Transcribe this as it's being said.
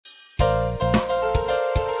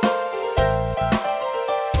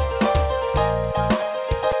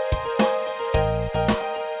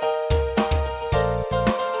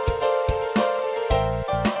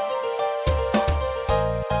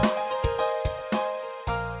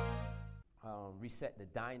set the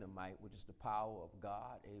dynamite, which is the power of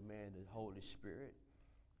God, amen, the Holy Spirit.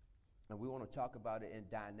 And we want to talk about it in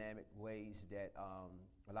dynamic ways that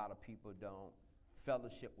a lot of people don't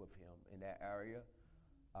fellowship with him in that area.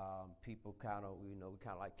 People kind of, we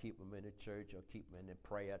kind of like keep them in the church or keep them in the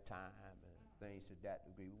prayer time and things to that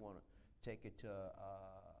degree. We want to take it to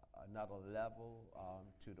another level,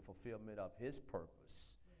 to the fulfillment of his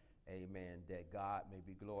purpose, amen, that God may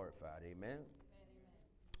be glorified, amen.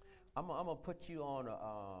 I'm going to put you on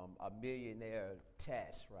a millionaire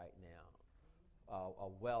test right now, a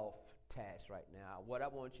wealth test right now. What I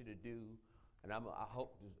want you to do, and I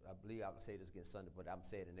believe I will say this again Sunday, but I'm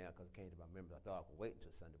saying it now because it came to my memory. I thought I would wait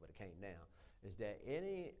until Sunday, but it came now. Is that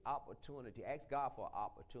any opportunity, ask God for an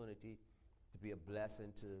opportunity to be a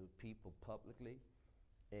blessing to people publicly.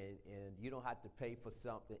 And you don't have to pay for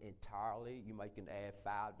something entirely. You might can add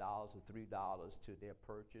 $5 or $3 to their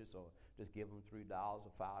purchase, or just give them $3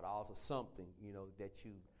 or $5 or something,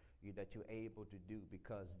 that you're able to do,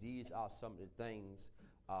 because these are some of the things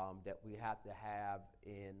that we have to have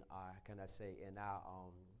in our,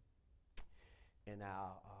 in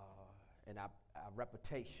our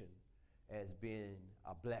reputation as being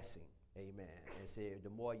a blessing, amen. And so the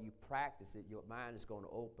more you practice it, your mind is going to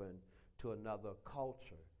open to another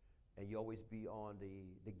culture, and you always be on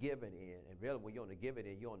the giving end. And really, when you're on the giving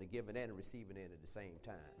end, you're on the giving end and receiving end at the same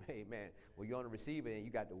time, amen. When you're on the receiving end,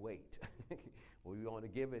 you got to wait. When you're on the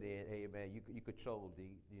giving end, amen, you control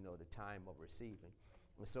the time of receiving.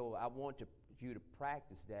 And so I want you to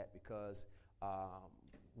practice that, because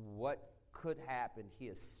what could happen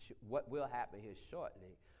here, what will happen here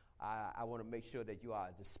shortly, I want to make sure that you are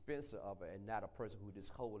a dispenser of it and not a person who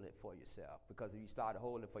just holding it for yourself. Because if you start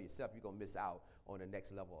holding it for yourself, you're going to miss out on the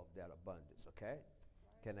next level of that abundance, okay?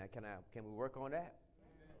 Can we work on that?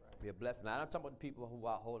 Right. Be a blessing. Now, I'm talking about the people who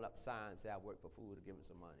are holding up signs, say, I work for food, or give them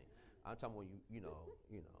some money. I'm talking about you know.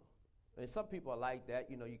 And some people are like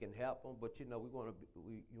that, you can help them, but you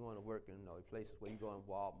want to work in places where you go in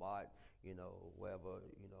Walmart, wherever,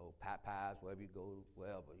 Popeyes, wherever you go,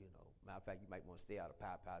 wherever, Matter of fact, you might want to stay out of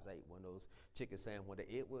Popeyes. I ate one of those chicken sandwiches.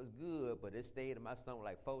 It was good, but it stayed in my stomach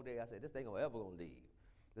like 4 days. I said, this thing ever gonna leave.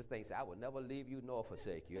 This thing said, I will never leave you nor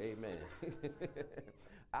forsake you. Amen.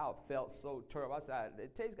 I felt so terrible. I said,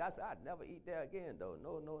 it tastes good. I said, I'd never eat there again, though.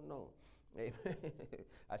 No. Amen.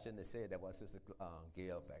 I shouldn't have said that while Sister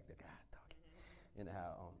Gail back there. God, talking.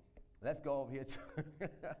 Anyhow, let's go over here.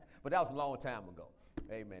 But that was a long time ago.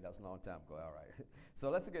 Amen. That was a long time ago. All right. So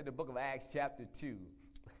let's look at the book of Acts chapter 2.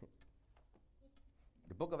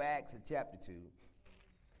 The book of Acts chapter 2.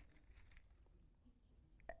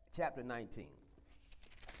 Chapter 19.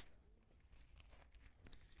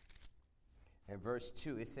 And verse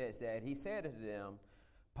 2, it says that he said unto them,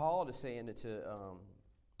 Paul is saying to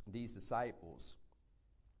these disciples,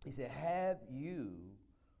 he said, have you,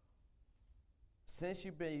 since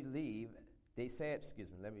you believe, they said,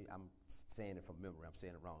 I'm saying it from memory, I'm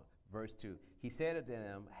saying it wrong. Verse 2, he said to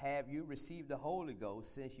them, have you received the Holy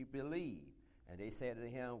Ghost since you believe? And they said to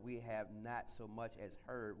him, we have not so much as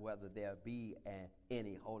heard whether there be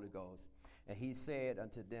any Holy Ghost. And he said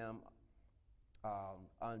unto them,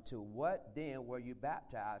 unto what then were you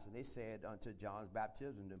baptized? And they said, unto John's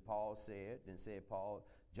baptism. Then said Paul,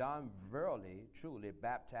 John verily, truly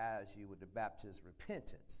baptized you with the baptism of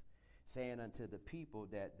repentance, saying unto the people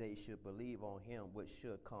that they should believe on him which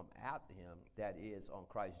should come after him, that is, on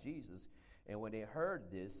Christ Jesus. And when they heard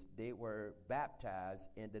this, they were baptized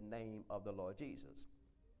in the name of the Lord Jesus.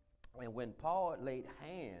 And when Paul laid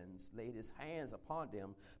his hands upon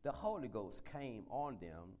them, the Holy Ghost came on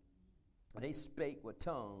them, and they spake with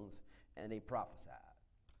tongues, and they prophesied.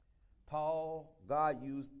 God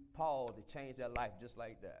used Paul to change their life just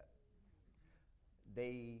like that.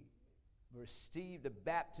 They received the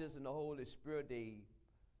baptism of the Holy Spirit. They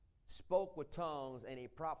spoke with tongues, and they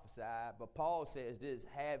prophesied. But Paul says this,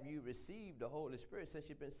 have you received the Holy Spirit since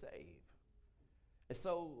you've been saved? And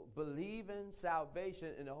so believing salvation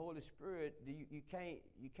in the Holy Spirit, you can't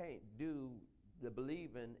do the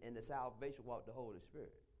believing in the salvation without the Holy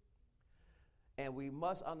Spirit. And we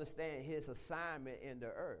must understand his assignment in the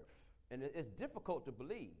earth. And it's difficult to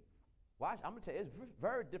believe. Watch, I'm going to tell you, it's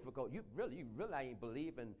very difficult. You really ain't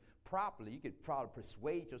believing properly. You could probably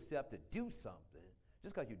persuade yourself to do something.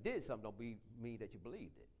 Just because you did something don't mean that you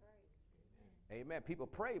believed it. Right. Amen. People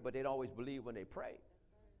pray, but they don't always believe when they pray. Right.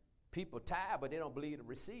 People tithe, but they don't believe to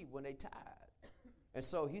receive when they tithe. And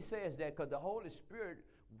so he says that because the Holy Spirit,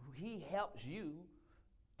 he helps you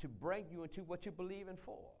to bring you into what you're believing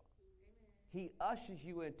for. He ushers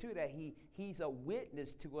you into that. He's a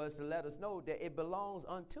witness to us to let us know that it belongs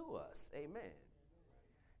unto us. Amen.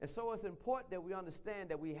 And so it's important that we understand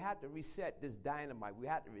that we have to reset this dynamite. We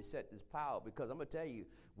have to reset this power, because I'm going to tell you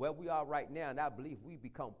where we are right now, and I believe we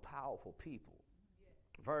become powerful people,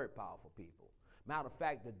 very powerful people. Matter of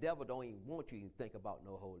fact, the devil don't even want you to think about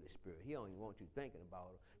no Holy Spirit. He don't even want you thinking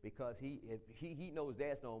about it, because he knows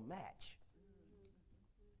there's no match.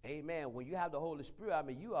 Amen. When you have the Holy Spirit, I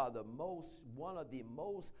mean, you are one of the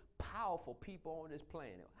most powerful people on this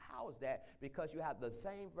planet. How is that? Because you have the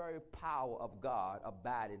same very power of God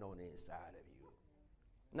abiding on the inside of you.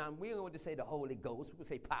 Now, we don't want to say the Holy Ghost. We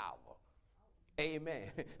say power. Amen.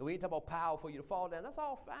 We ain't talking about power for you to fall down. That's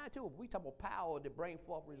all fine, too. We talk about power to bring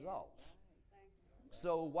forth results.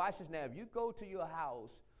 So watch this now. If you go to your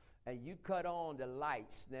house and you cut on the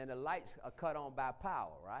lights, then the lights are cut on by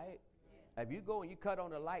power, right? If you go and you cut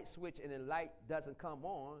on the light switch and the light doesn't come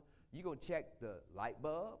on, you're going to check the light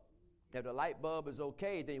bulb. If the light bulb is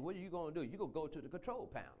okay, then what are you going to do? You're going to go to the control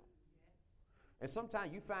panel. And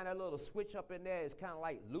sometimes you find that little switch up in there is kind of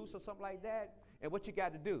like loose or something like that. And what you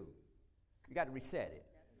got to do? You got to reset it.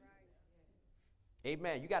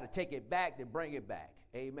 Amen. You got to take it back, then bring it back.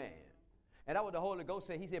 Amen. And that's what the Holy Ghost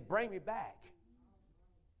said. He said, bring me back.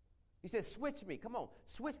 He said, switch me. Come on.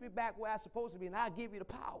 Switch me back where I'm supposed to be, and I'll give you the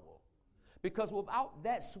power. Because without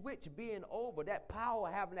that switch being over, that power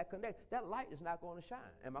having that connect, that light is not going to shine.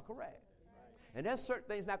 Am I correct? And there's certain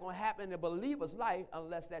things not going to happen in a believer's life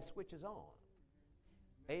unless that switch is on.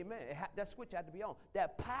 Amen. That switch has to be on.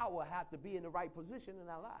 That power has to be in the right position in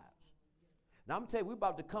our lives. Now, I'm going to tell you, we're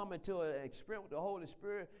about to come into an experience with the Holy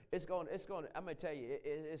Spirit. I'm going to tell you,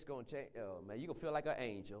 it's going to change. Oh, man, you're going to feel like an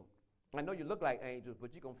angel. I know you look like angels,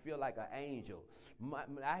 but you're going to feel like an angel.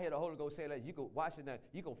 I hear the Holy Ghost say that. You can watch it now.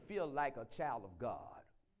 You're going to feel like a child of God.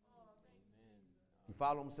 You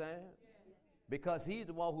follow what I'm saying? Because he's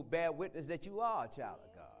the one who bear witness that you are a child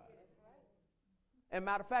of God. And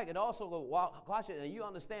matter of fact, it also will watch it, and you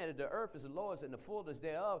understand that the earth is the Lord's and the fullness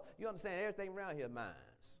thereof. You understand everything around here is mine.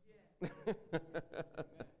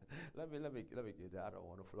 let me get that. I don't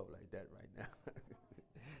want to flow like that right now.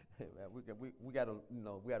 we got to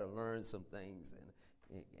learn some things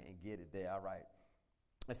and get it there. All right.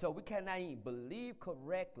 And so we cannot even believe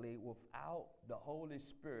correctly without the Holy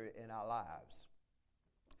Spirit in our lives.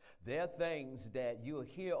 There are things that you'll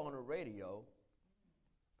hear on the radio.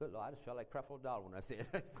 Good Lord, I just felt like Creflo Dollar when I said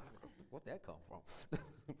that. Where'd that come from?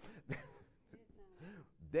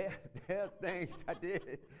 There are things I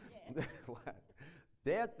did.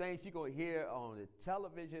 There are things you're going to hear on the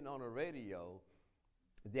television, on the radio,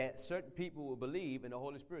 that certain people will believe, and the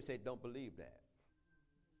Holy Spirit said, don't believe that.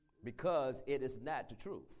 Because it is not the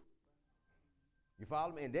truth. You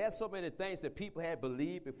follow me? And there's so many things that people had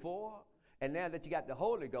believed before, and now that you got the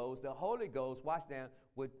Holy Ghost, watch now,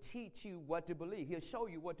 will teach you what to believe. He'll show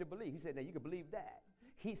you what to believe. He said, now you can believe that.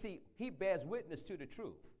 He bears witness to the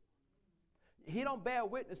truth. He don't bear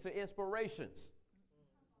witness to inspirations.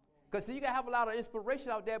 Because see, you can have a lot of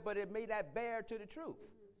inspiration out there, but it may not bear to the truth.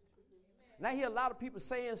 And I hear a lot of people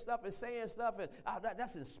saying stuff, and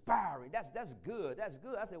that's inspiring. That's good. That's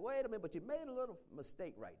good. I said, wait a minute, but you made a little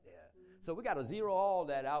mistake right there. So we got to zero all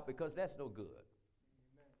that out, because that's no good.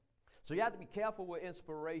 So you have to be careful with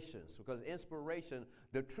inspirations, because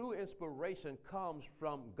the true inspiration comes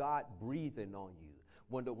from God breathing on you.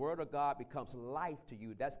 When the word of God becomes life to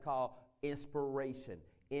you, that's called inspiration.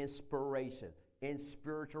 Inspiration. You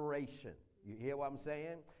hear what I'm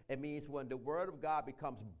saying? It means when the word of God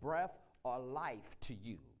becomes breath or life to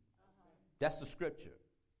you. That's the scripture.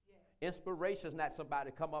 Inspiration is not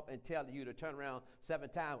somebody come up and tell you to turn around 7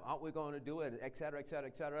 times. Aren't we going to do it? Et cetera, et cetera,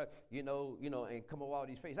 et cetera. And come up with all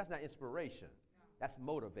these phrases. That's not inspiration. That's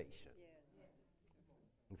motivation.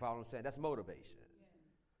 You follow what I'm saying? That's motivation.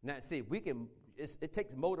 Now, see, it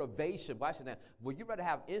takes motivation. Watch it now. Would you rather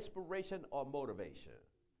have inspiration or motivation?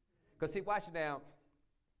 Because, see, watch it now.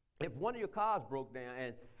 If one of your cars broke down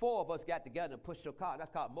and 4 of us got together and pushed your car,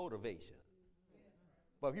 that's called motivation.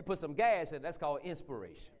 But if you put some gas in, that's called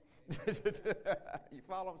inspiration. You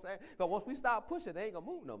follow what I'm saying? Because once we start pushing, they ain't going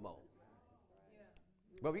to move no more.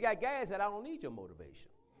 But we got gas that I don't need your motivation.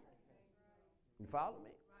 You follow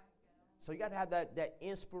me? So you got to have that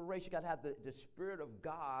inspiration. You got to have the Spirit of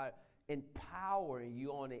God empowering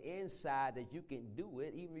you on the inside that you can do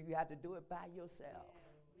it, even if you have to do it by yourself.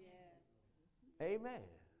 Amen.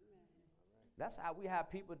 That's how we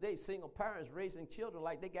have people today, single parents raising children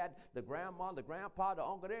like they got the grandma, the grandpa, the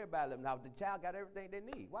uncle, everybody. Now the child got everything they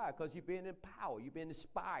need. Why? Because you're being empowered. You're being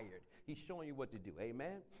inspired. He's showing you what to do.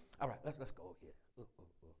 Amen. All right, let's go here. Look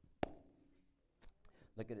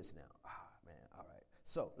at this now. Man. All right.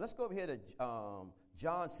 So let's go over here to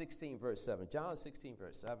John 16, verse 7. John 16,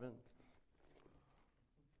 verse 7.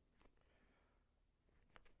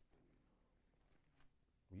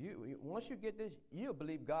 Once you get this, you'll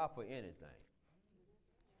believe God for anything.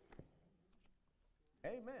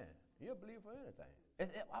 Amen. You'll believe for anything.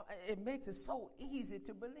 It makes it so easy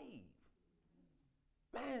to believe.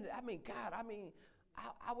 Man, I mean, God,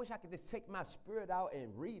 I wish I could just take my spirit out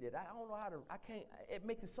and read it. I don't know how to, I can't. It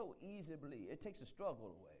makes it so easy to believe. It takes the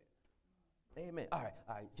struggle away. Amen. All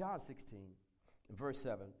right. John 16, verse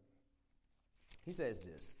 7. He says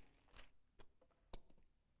this.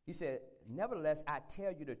 He said, nevertheless, I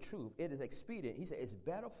tell you the truth. It is expedient. He said, it's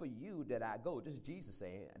better for you that I go. This is Jesus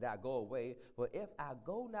saying, that I go away. For if I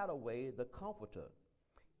go not away, the Comforter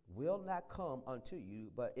will not come unto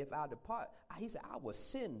you. But if I depart, he said, I will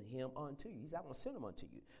send him unto you. He said, I will send him unto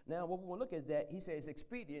you. Now, when we will look at that, he says it's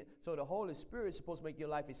expedient. So the Holy Spirit is supposed to make your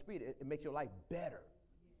life expedient. It makes your life better.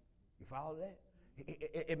 You follow that?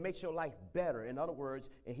 It makes your life better. In other words,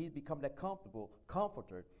 and he's become that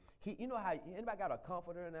comforter. You know how anybody got a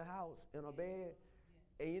comforter in their house, in a bed?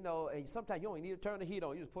 And and sometimes you don't even need to turn the heat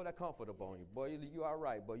on. You just put that comforter up on you. Boy, you all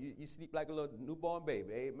right. Boy, you sleep like a little newborn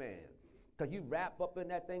baby. Amen. Because you wrap up in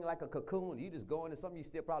that thing like a cocoon. You just go in and some of you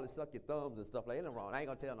still probably suck your thumbs and stuff like that. Ain't wrong. I ain't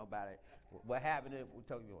going to tell nobody what happened. We'll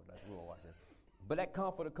tell you what. We won't watch that. But that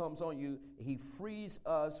comforter comes on you. He frees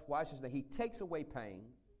us. Watch this. He takes away pain.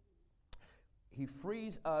 He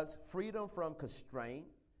frees us, freedom from constraint,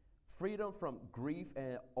 freedom from grief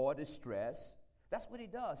or distress. That's what he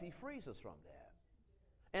does. He frees us from that.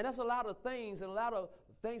 And that's a lot of things, and a lot of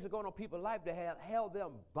things are going on in people's life that have held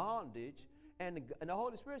them bondage. And the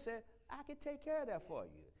Holy Spirit said, I can take care of that for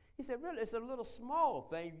you. He said, really, it's a little small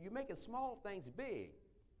thing. You're making small things big.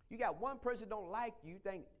 You got one person don't like you,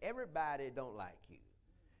 think everybody don't like you.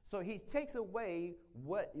 So he takes away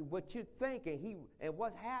what you're thinking. And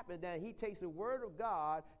what's happened, then he takes the word of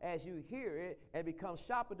God as you hear it and becomes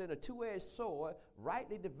sharper than a two-edged sword,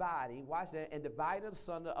 rightly dividing, watch that, and dividing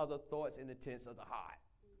asunder other thoughts and intents of the heart.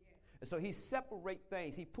 Yeah. And so he separates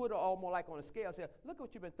things. He put it almost like on a scale, said, look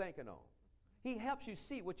what you've been thinking on. He helps you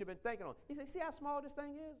see what you've been thinking on. He said, see how small this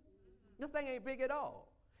thing is? This thing ain't big at all.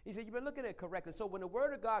 He said, you've been looking at it correctly. So when the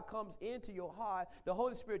word of God comes into your heart, the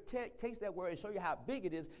Holy Spirit takes that word and show you how big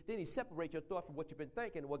it is. Then he separates your thought from what you've been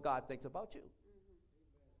thinking and what God thinks about you.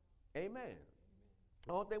 Mm-hmm. Amen.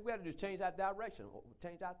 The only thing we have to do is change our direction,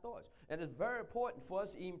 change our thoughts. And it's very important for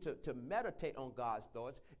us even to meditate on God's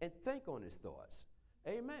thoughts and think on his thoughts.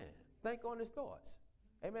 Amen. Think on his thoughts.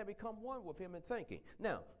 Amen. Become one with him in thinking.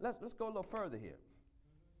 Now, let's go a little further here.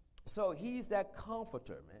 So he's that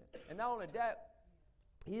comforter, man. And not only that,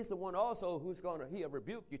 he's the one also he'll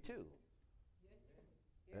rebuke you too.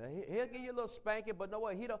 He'll give you a little spanking, but no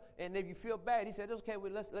way he don't. And if you feel bad, he said, "Okay,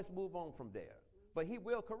 well, let's move on from there." But he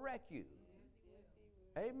will correct you.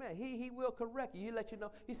 Amen. He will correct you. He'll let you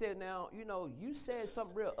know. He said, "Now, you said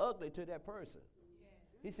something real ugly to that person."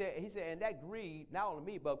 He said, and that grieved not only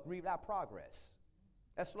me, but grieved our progress.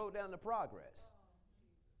 That slowed down the progress.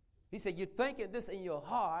 He said, "You're thinking this in your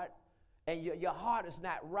heart." And your heart is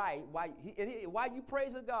not right. Why you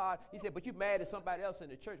praising God? He said, but you mad at somebody else in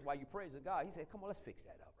the church while you praising God. He said, come on, let's fix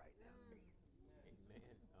that up right now. Amen.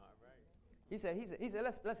 All right.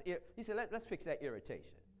 He said, let's fix that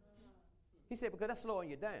irritation. He said, because that's slowing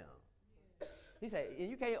you down. He said, and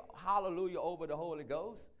you can't hallelujah over the Holy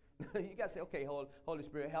Ghost. You got to say, okay, Holy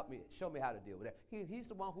Spirit, help me, show me how to deal with that. He's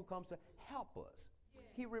the one who comes to help us. Yeah.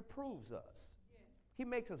 He reproves us. Yeah. He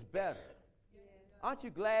makes us better. Aren't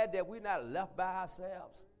you glad that we're not left by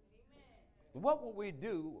ourselves? Amen. What will we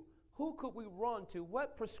do? Who could we run to?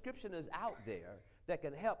 What prescription is out there that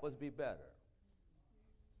can help us be better?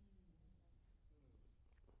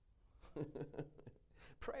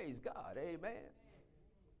 Praise God. Amen.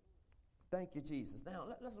 Thank you, Jesus. Now,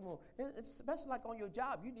 let's move. Especially like on your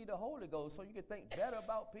job, you need the Holy Ghost so you can think better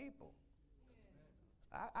about people.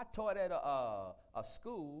 I taught at a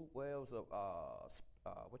school where it was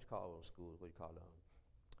what you call those schools? What do you call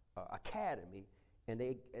them? Academy, and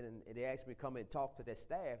they asked me to come and talk to their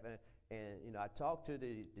staff, and I talked to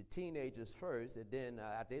the teenagers first, and then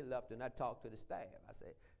they left, and I talked to the staff. I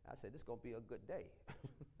said this is gonna be a good day.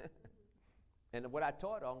 And what I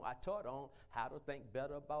taught on how to think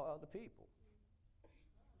better about other people.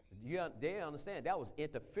 They understand that was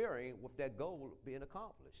interfering with that goal being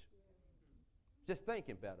accomplished. Just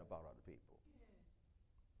thinking better about other people.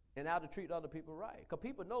 And how to treat other people right. Because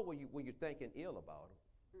people know when you're thinking ill about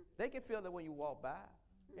them. They can feel it when you walk by.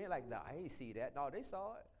 They ain't like, nah, I ain't see that. No, they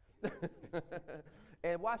saw it.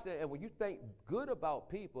 And watch that. And when you think good about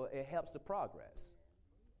people, it helps the progress.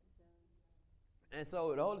 And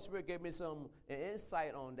so the Holy Spirit gave me some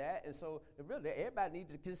insight on that. And so really, everybody needs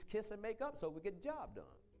to just kiss and make up so we get the job done.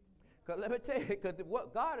 Because let me tell you, because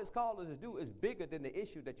what God has called us to do is bigger than the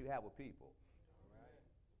issue that you have with people.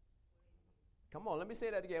 Come on, let me say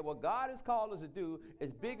that again. What God has called us to do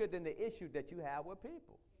is bigger than the issue that you have with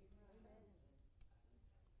people.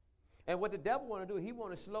 And what the devil want to do, he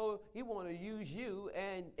want to use you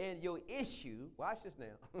and your issue. Watch this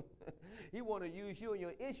now. He want to use you and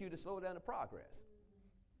your issue to slow down the progress,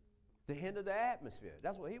 to hinder the atmosphere.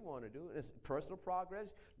 That's what he want to do. It's personal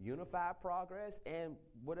progress, unified progress, and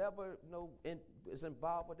whatever is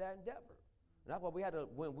involved with that endeavor. And that's what we had to.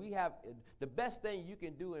 When we have the best thing you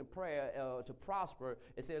can do in prayer to prosper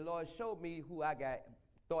is say, Lord, show me who I got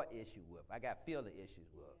thought issue with. I got feeling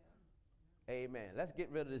issues with. Amen. Let's get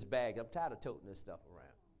rid of this bag. I'm tired of toting this stuff around.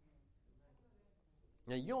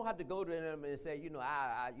 And you don't have to go to them and say,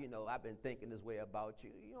 I've been thinking this way about you.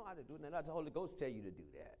 You don't have to do that. That's the Holy Ghost tell you to do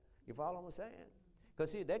that. You follow what I'm saying?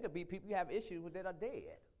 Because see, there could be people you have issues with that are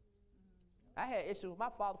dead. I had issues with my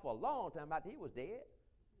father for a long time after he was dead.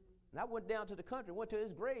 And I went down to the country, went to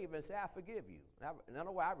his grave and said, I forgive you. And I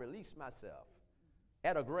know why I released myself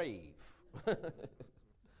at a grave.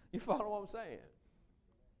 You follow what I'm saying?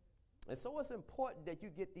 And so it's important that you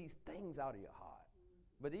get these things out of your heart.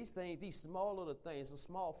 But these things, these small little things, are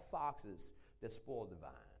small foxes that spoil the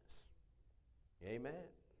vines. Amen?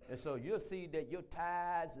 And so you'll see that your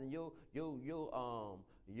tithes and your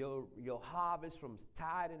harvest from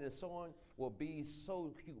tithing and so on will be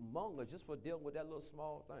so humongous just for dealing with that little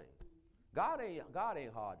small thing. God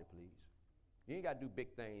ain't hard to please. You ain't got to do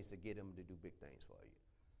big things to get him to do big things for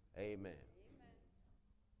you. Amen.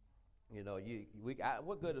 You know,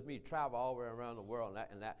 what good is me to travel all the way around the world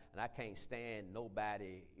and I can't stand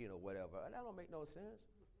nobody, whatever. That don't make no sense.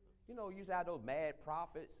 You used to have those mad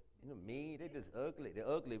prophets, mean. They just ugly. They're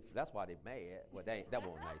ugly. That's why they're mad. Well, that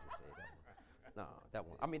wasn't nice to say. No, that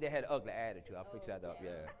one. I mean, they had an ugly attitude. I'll fix that up.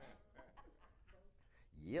 Yeah.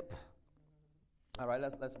 Yep. All right,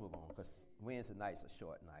 let's move on because Wednesday nights are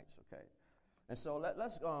short nights. Okay, and so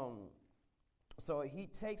let's So he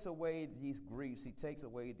takes away these griefs, he takes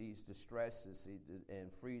away these distresses,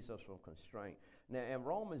 and frees us from constraint. Now, in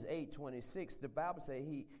Romans 8:26, the Bible says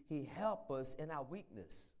he helps us in our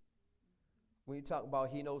weakness. When you talk about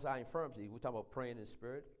he knows our infirmity, we're talking about praying in the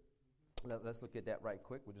spirit. Let's look at that right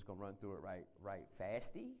quick. We're just going to run through it right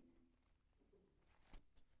fasty.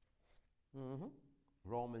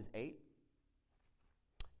 Romans 8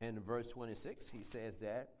 and in verse 26, he says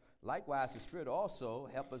that, likewise, the Spirit also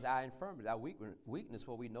help us our infirmity, our weakness,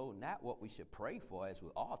 for we know not what we should pray for as we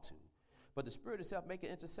ought to. But the Spirit itself maketh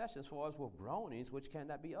intercessions for us with groanings which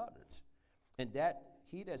cannot be uttered. And that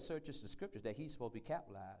he that searches the Scriptures, that he's supposed to be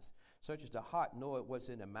capitalized, searches the heart, knoweth what's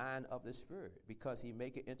in the mind of the Spirit, because he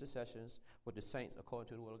maketh intercessions with the saints according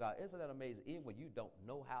to the will of God. Isn't that amazing? Even when you don't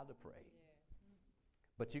know how to pray,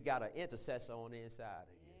 but you got an intercessor on the inside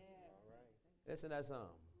of you. Yeah. Isn't that something?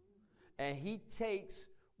 And he takes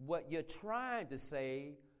what you're trying to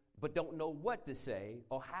say, but don't know what to say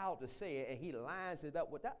or how to say it, and he lines it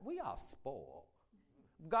up with that. We are spoiled.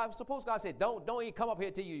 Suppose God said, don't even come up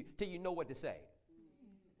here till you know what to say.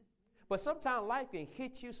 But sometimes life can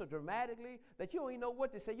hit you so dramatically that you don't even know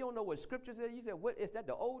what to say. You don't know what scriptures are. You say, what is that?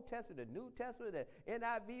 The Old Testament, the New Testament, the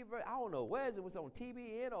NIV verse? I don't know. Where is it? Was it on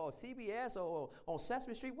TBN or CBS or on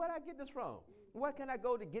Sesame Street? Where did I get this from? Where can I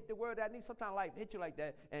go to get the word I need? Sometimes life hits you like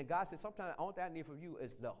that. And God says, sometimes the only thing I need from you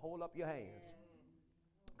is to hold up your hands.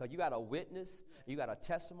 Because you got a witness, you got a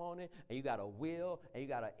testimony, and you got a will, and you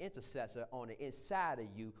got an intercessor on the inside of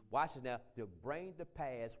you, watching now to bring to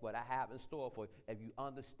pass what I have in store for you if you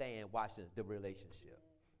understand, watching the relationship.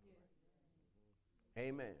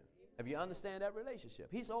 Amen. If you understand that relationship,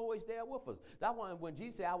 he's always there with us. That one, when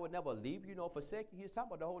Jesus said, I would never leave you nor forsake you, he was talking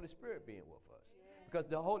about the Holy Spirit being with us. Because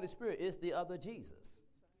the Holy Spirit is the other Jesus.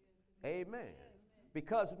 Amen.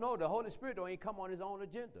 Because, no, the Holy Spirit don't even come on his own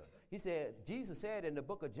agenda. He said, Jesus said in the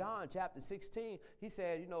book of John, chapter 16, he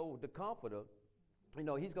said, the Comforter,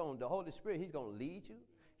 the Holy Spirit, he's going to lead you.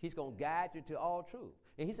 He's going to guide you to all truth.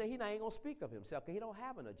 And he said he ain't going to speak of himself because he don't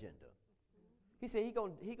have an agenda. He said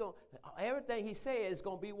everything he said is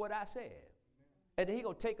going to be what I said. And then he's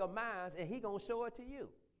going to take our minds and he's going to show it to you.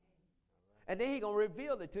 And then he's going to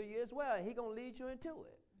reveal it to you as well. And he's going to lead you into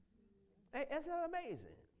it. Isn't that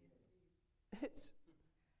amazing?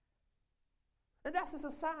 And that's his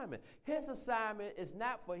assignment. His assignment is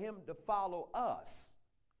not for him to follow us.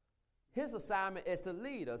 His assignment is to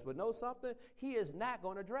lead us. But know something? He is not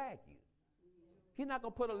going to drag you. He's not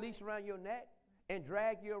going to put a leash around your neck and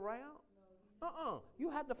drag you around. You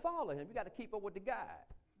have to follow him. You got to keep up with the guide.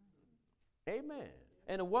 Amen.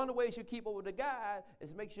 And one of the ways you keep up with the guide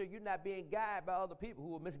is make sure you're not being guided by other people who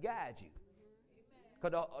will misguide you.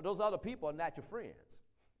 Because those other people are not your friends.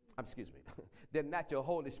 Excuse me. They're not your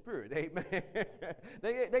Holy Spirit. Amen.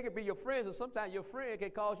 They can be your friends, and sometimes your friend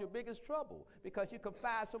can cause your biggest trouble because you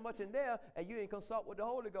confide so much in there and you ain't consult with the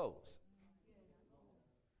Holy Ghost.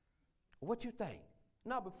 What you think?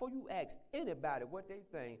 Now, before you ask anybody what they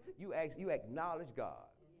think, you acknowledge God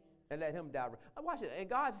and let Him direct. Watch it. And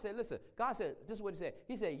God said, "Listen." God said, "This is what He said."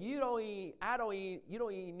 He said, "You don't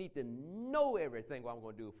even need to know everything what I'm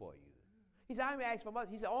going to do for you." He said, "I'm going to ask for much."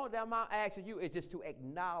 He said, "All that I'm asking you is just to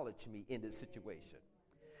acknowledge me in this situation."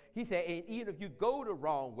 He said, "And even if you go the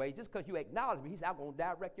wrong way, just because you acknowledge me," He said, "I'm going to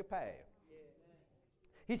direct your path."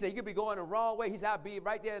 He said, "You could be going the wrong way." He said, "I'll be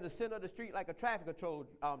right there in the center of the street like a traffic control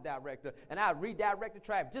director, and I'll redirect the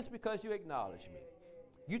traffic just because you acknowledge me.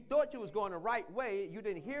 You thought you was going the right way. You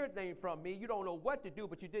didn't hear anything from me. You don't know what to do,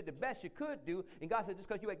 but you did the best you could do. And God said, just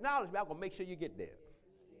because you acknowledge me, I'm going to make sure you get there."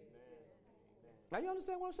 Now, you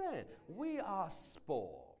understand what I'm saying? We are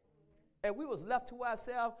spoiled. And we was left to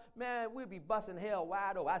ourselves, man, we'd be busting hell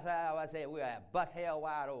wide open. That's how I say we'd bust hell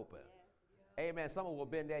wide open. Amen. Someone would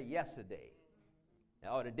have been there yesterday.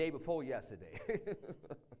 Or the day before yesterday.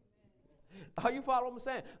 Are you following what I'm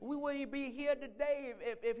saying? We wouldn't be here today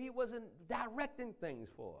if He wasn't directing things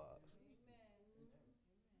for us.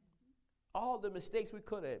 All the mistakes we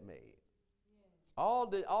could have made. All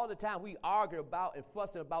the time we argued about and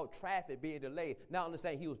fussing about traffic being delayed. Now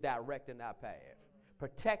understand He was directing our path.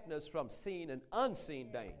 Protecting us from seen and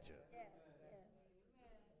unseen danger.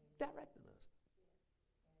 Directing us.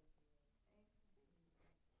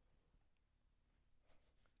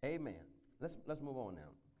 Amen. Let's move on now.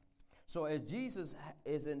 So as Jesus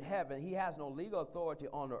is in heaven, He has no legal authority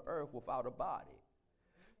on the earth without a body.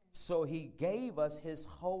 So He gave us His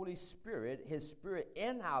Holy Spirit, His Spirit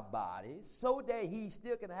in our bodies, so that He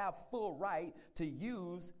still can have full right to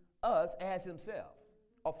use us as Himself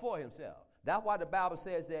or for Himself. That's why the Bible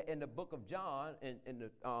says that in the book of John, in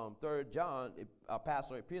the 3rd John,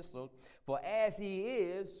 pastoral epistle, "For as He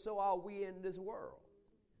is, so are we in this world."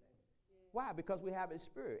 Why? Because we have His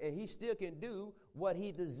Spirit. And He still can do what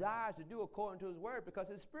He desires to do according to His word because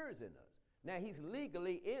His Spirit's in us. Now, He's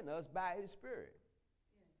legally in us by His Spirit.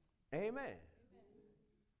 Amen. Amen.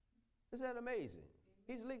 Isn't that amazing?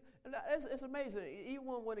 He's legal. It's amazing. Even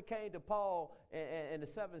when it came to Paul and the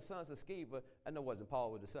 7 sons of Sceva, I know it wasn't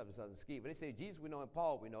Paul with the 7 sons of Sceva. They said Jesus we know and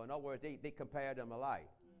Paul we know. In other words, they compared them alike.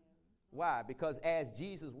 Why? Because as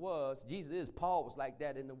Jesus is, Paul was like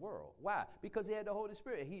that in the world. Why? Because he had the Holy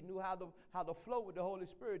Spirit. He knew how to flow with the Holy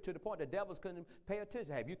Spirit to the point the devils couldn't pay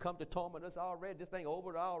attention. Have you come to torment us already? This thing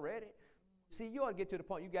over already? See, you ought to get to the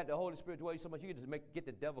point you got the Holy Spirit dwell you so much you can just get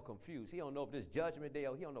the devil confused. He don't know if this judgment day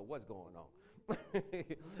or he don't know what's going on.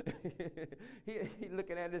 he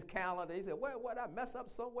looking at his calendar. He said, what, I mess up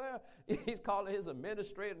somewhere? He's calling his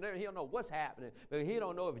administrator and he don't know what's happening. But he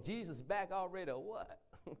don't know if Jesus is back already or what.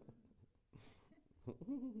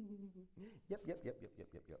 Yep.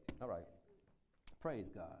 All right. Praise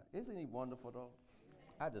God. Isn't He wonderful though?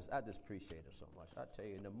 I just appreciate it so much. I tell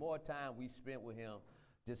you, the more time we spend with Him,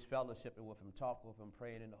 just fellowshipping with Him, talking with Him,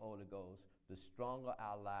 praying in the Holy Ghost, the stronger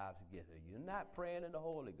our lives get. You're not praying in the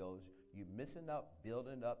Holy Ghost. You're missing up,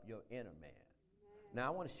 building up your inner man. Now I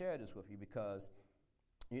want to share this with you because,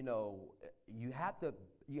 you have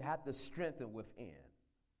to strengthen within.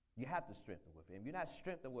 You have to strengthen within. If you're not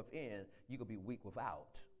strengthened within, you're going to be weak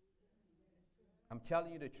without. I'm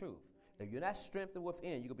telling you the truth. If you're not strengthened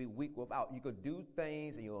within, you're going to be weak without. You could do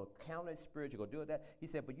things and you'll counter spirit, you're going to do that. He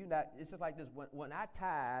said, but you're not, it's just like this. When I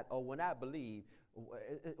tithe or when I believe,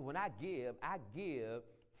 when I give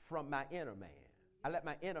from my inner man. I let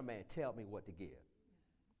my inner man tell me what to give.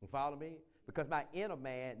 You follow me? Because my inner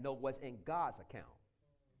man knows what's in God's account.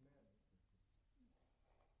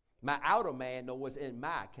 My outer man knows what's in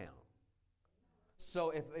my account.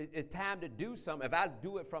 So if it's time to do something, if I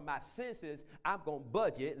do it from my senses, I'm going to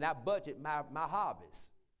budget, and I budget my harvest.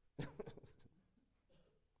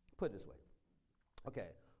 Put it this way. Okay.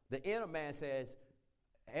 The inner man says,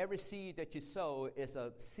 every seed that you sow is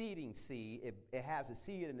a seeding seed. It has a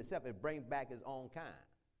seed in itself. It brings back its own kind.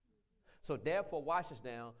 So therefore, watch this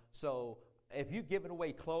now. So if you're giving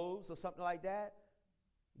away clothes or something like that,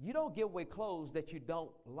 you don't give away clothes that you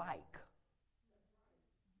don't like.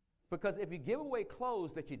 Because if you give away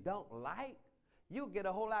clothes that you don't like, you'll get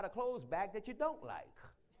a whole lot of clothes back that you don't like.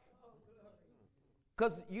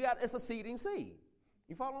 Because it's a seeding seed.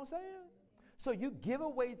 You follow what I'm saying? So you give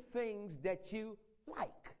away things that you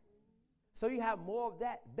like. So you have more of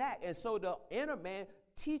that back. And so the inner man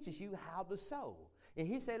teaches you how to sow. And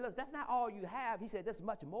he said, look, that's not all you have. He said, there's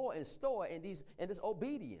much more in store in this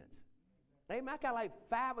obedience. Amen. I got like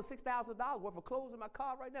 $5,000 or $6,000 worth of clothes in my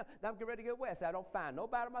car right now that I'm getting ready to get away. I said, I don't find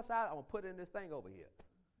nobody on my side. I'm going to put it in this thing over here.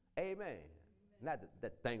 Amen. Not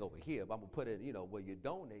that thing over here, but I'm going to put it, where you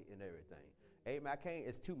donate and everything. Amen.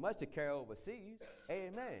 It's too much to carry overseas.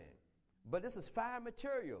 Amen. But this is fine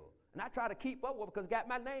material. And I try to keep up with it because it got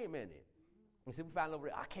my name in it. And see, we find over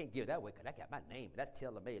there, I can't give that away because that got my name. That's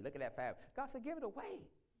tailor-made. Look at that fabric. God said, give it away.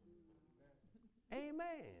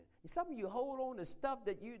 Amen. Some of you hold on to stuff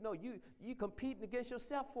that you competing against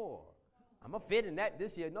yourself for. I'm going to fit in that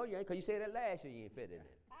this year. No, you ain't, because you said that last year you ain't fit in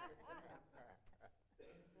it.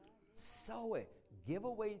 Sow it. Give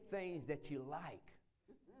away things that you like.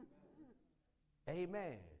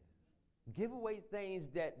 Amen. Give away things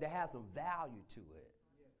that have some value to it.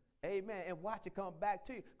 Amen. And watch it come back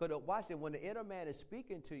to you. Because watch it, when the inner man is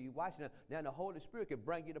speaking to you, watch it, now the Holy Spirit can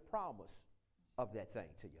bring you the promise of that thing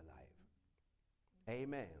to your life.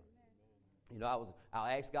 Amen.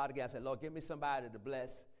 I asked God again, I said, Lord, give me somebody to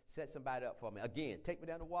bless, set somebody up for me. Again, take me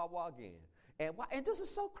down to Wawa again. And this is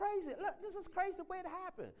so crazy. Look, this is crazy the way it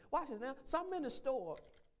happened. Watch this now. So I'm in the store,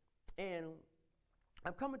 and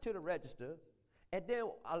I'm coming to the register, and then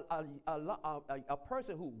a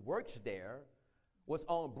person who works there was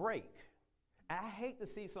on break. And I hate to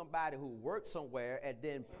see somebody who works somewhere and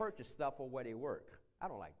then purchase stuff for where they work. I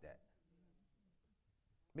don't like that.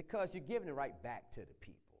 Because you're giving it right back to the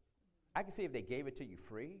people. I can see if they gave it to you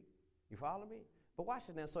free. You follow me? But watch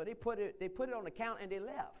it now. So they put it on the counter and they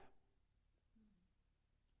left.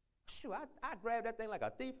 Shoot, I grabbed that thing like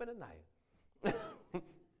a thief in the night.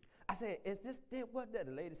 I said, is this what that?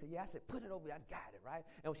 The lady said, yeah. I said, put it over there. I got it, right?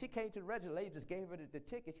 And when she came to the register, the lady just gave her the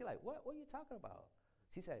ticket. She's like, what are you talking about?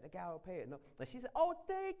 She said, the guy will pay it. No. And she said, oh,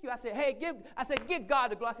 thank you. I said, hey, give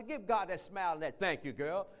God the glory. I said, give God that smile and that thank you,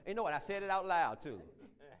 girl. And you know what? I said it out loud, too.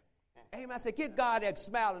 Amen. I said, give God that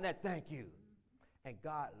smile and that thank you. And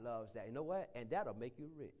God loves that. You know what? And that'll make you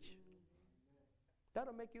rich.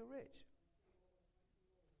 That'll make you rich.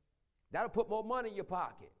 That'll put more money in your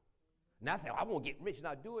pocket. Now I say, I won't get rich.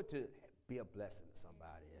 Now do it to be a blessing to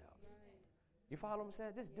somebody else. You follow what I'm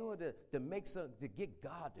saying? Just do it to get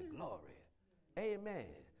God the glory. Amen.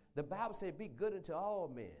 The Bible says, be good unto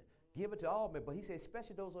all men. Give it to all men. But he said,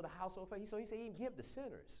 especially those of the household faith. So he said, even give to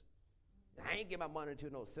sinners. I ain't give my money to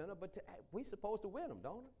no sinner, but we supposed to win them,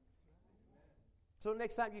 don't we? So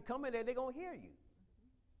next time you come in there, they're going to hear you.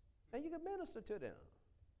 And you can minister to them.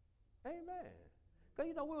 Amen.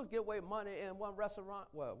 Because, we was giving away money in one restaurant,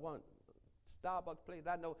 one Starbucks place.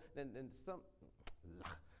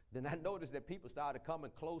 Then I noticed that people started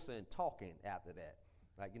coming closer and talking after that.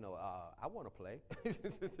 Like, I want to play.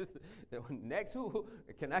 Next, who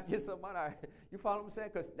can I get some money? You follow what I'm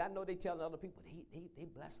saying? Because I know they telling other people, he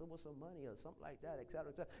bless them with some money or something like that, et cetera,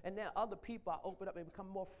 et cetera. And then other people are open up and become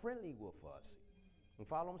more friendly with us. You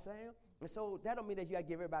follow what I'm saying? And so that don't mean that you got to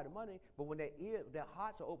give everybody money, but when their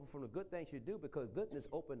hearts are open from the good things you do, because goodness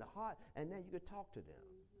open the heart, and then you can talk to them.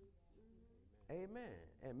 Amen.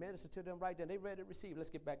 And minister to them right then. They ready to receive. Let's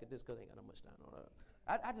get back at this because I ain't got no much time on it.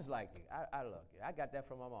 I just like it. I love it. I got that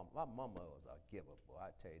from my mom. My mama was a giver, boy. I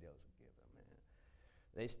tell you, that was a giver, man.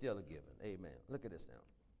 They still a giving. Amen. Look at this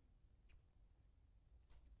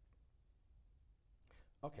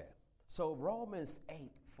now. Okay. So Romans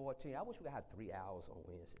 8:14. I wish we had 3 hours on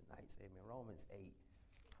Wednesday nights. Amen. Romans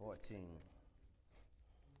 8:14.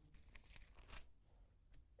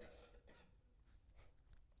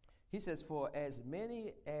 He says, for as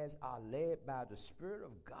many as are led by the Spirit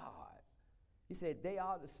of God, he said, they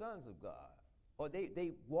are the sons of God, or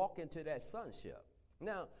they walk into that sonship.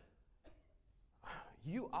 Now,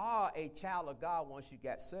 you are a child of God once you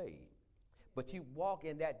got saved, but you walk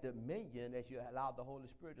in that dominion as you allow the Holy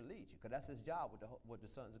Spirit to lead you, because that's his job with the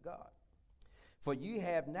sons of God. For you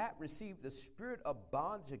have not received the spirit of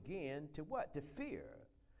bondage again to what? To fear.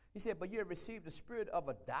 He said, but you have received the spirit of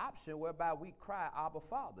adoption whereby we cry, Abba,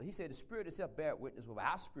 Father. He said the Spirit itself bear witness with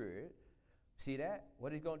our spirit. See that?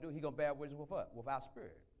 What he's going to do? He's going to bear witness with what? With our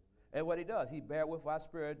spirit. And what he does, he bear with our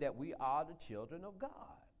spirit that we are the children of God.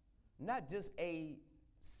 Not just a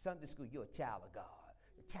Sunday school, you're a child of God.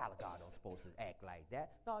 A child of God don't supposed to act like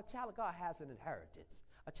that. No, a child of God has an inheritance.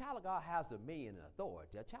 A child of God has dominion and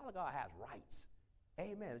authority. A child of God has rights.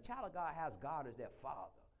 Amen. A child of God has God as their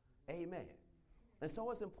father. Amen. And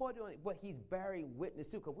so it's important what he's bearing witness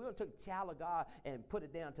to, because we don't take child of God and put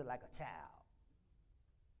it down to like a child.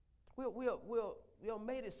 We'll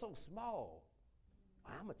made it so small.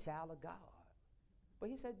 I'm a child of God. But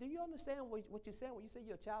he said, do you understand what you're saying when you say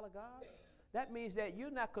you're a child of God? That means that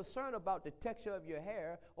you're not concerned about the texture of your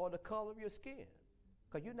hair or the color of your skin,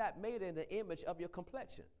 because you're not made in the image of your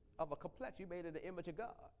complexion, of a complexion. You're made in the image of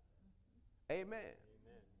God. Amen.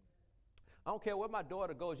 I don't care where my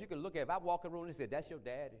daughter goes. You can look at it. If I walk in the room and say, that's your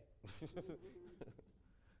daddy.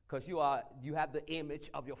 because you have the image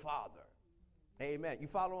of your Father. Amen. You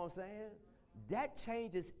follow what I'm saying? That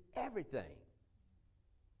changes everything.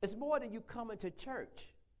 It's more than you coming to church.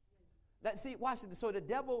 See, watch it. So the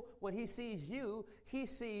devil, when he sees you, he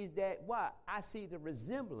sees that, what? I see the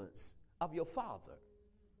resemblance of your Father.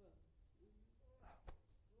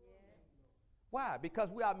 Why? Because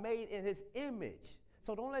we are made in his image.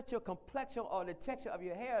 So don't let your complexion or the texture of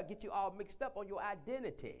your hair get you all mixed up on your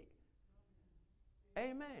identity.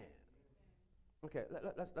 Amen. Okay,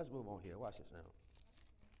 let's move on here. Watch this now.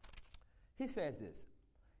 He says this.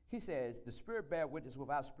 He says, the Spirit bear witness with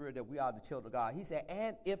our spirit that we are the children of God. He said,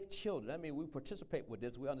 and if children, I mean, we participate with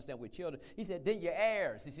this, we understand we're children. He said, then you're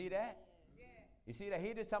heirs. You see that? Yeah. You see that?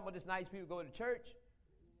 He just talking about this nice people go to church.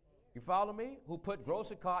 You follow me? Who put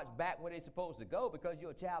grocery carts back where they're supposed to go because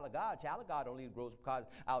you're a child of God. Child of God don't leave grocery carts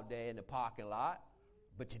out there in the parking lot.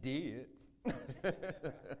 But you did.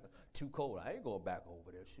 Too cold. I ain't going back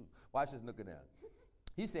over there. Shoot. Watch this, look at that.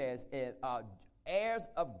 He says, heirs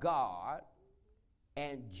of God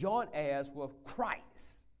and joint heirs with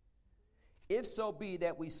Christ, if so be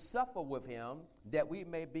that we suffer with him, that we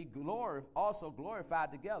may be also glorified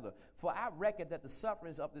together. For I reckon that the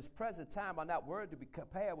sufferings of this present time are not worthy to be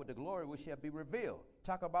compared with the glory which shall be revealed.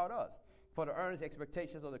 Talk about us. For the earnest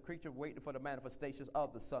expectations of the creature waiting for the manifestations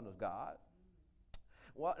of the Son of God.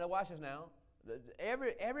 Well, now watch this now.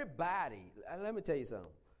 Everybody, let me tell you something.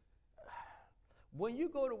 When you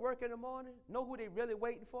go to work in the morning, know who they really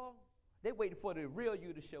waiting for? They waiting for the real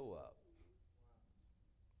you to show up.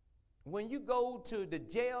 When you go to the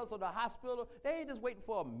jails or the hospital, they ain't just waiting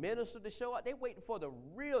for a minister to show up. They waiting for the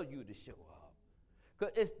real you to show up.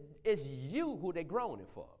 Because it's you who they groaning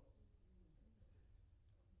for.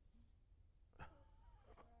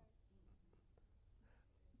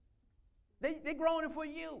 They groaning for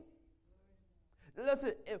you.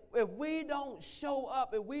 Listen, if we don't show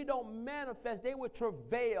up, if we don't manifest, they will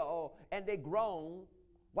travail and they groan.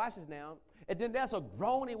 Watch this now. And then there's a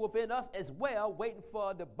groaning within us as well, waiting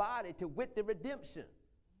for the body to wit the redemption.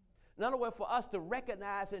 In other words, for us to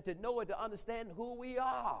recognize and to know and to understand who we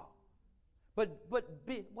are. But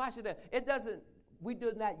watch it. It doesn't, we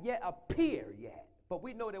do not yet appear yet. But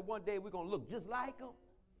we know that one day we're going to look just like them.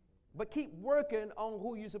 But keep working on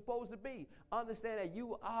who you're supposed to be. Understand that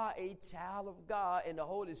you are a child of God, and the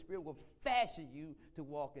Holy Spirit will fashion you to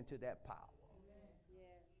walk into that power.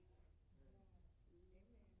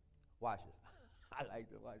 Watch it. I like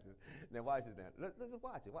to watch it. Now watch it now. Let's just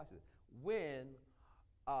watch it. Watch it. When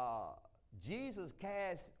Jesus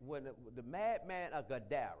cast, when the madman of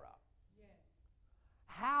Gadara,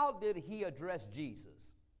 how did he address Jesus?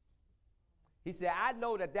 He said, I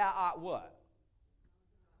know that thou art what?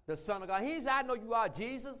 The Son of God. He said, I know you are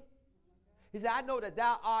Jesus. He said, I know that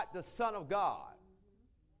thou art the Son of God.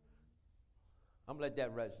 I'm going to let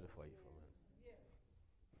that register for you for a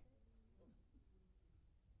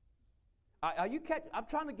minute. Are you catching? I'm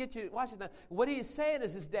trying to get you, watch it now. What he is saying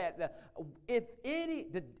is that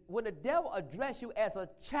when the devil address you as a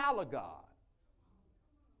child of God,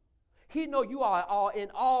 he know you are in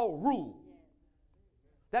all rule.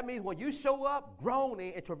 That means when you show up,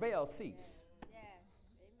 groaning and travail cease.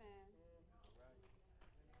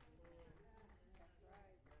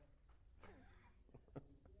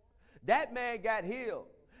 That man got healed.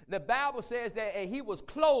 The Bible says that and he was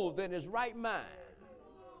clothed in his right mind.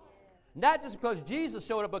 Not just because Jesus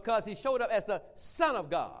showed up, because he showed up as the Son of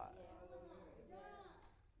God.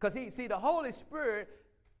 Because the Holy Spirit,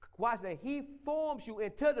 watch that, he forms you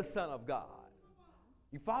into the Son of God.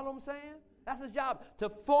 You follow what I'm saying? That's his job, to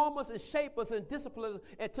form us and shape us and discipline us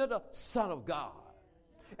into the Son of God.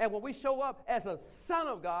 And when we show up as a Son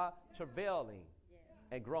of God, travailing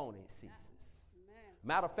and groaning ceases.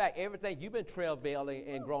 Matter of fact, everything you've been travailing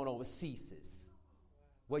and groaning over ceases.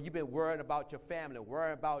 Well, you've been worrying about your family,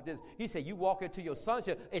 worrying about this. He said, you walk into your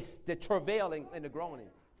sonship, it's the travailing and the groaning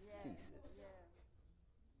ceases.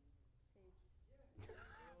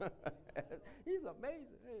 He's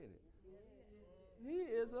amazing, ain't he? He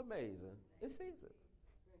is amazing. It seems it.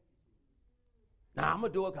 Now, I'm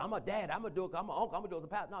going to do it. I'm a dad. I'm going to do it. I'm an uncle. I'm going to do it as a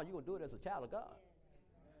pastor. No, you're going to do it as a child of God.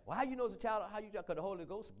 Well, how you know as a child? How you? Because the Holy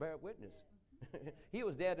Ghost bear witness. He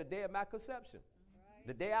was there the day of my conception.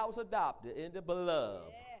 The day I was adopted in the beloved.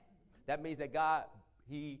 Yeah. That means that God,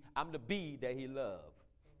 I'm the bee that he loved.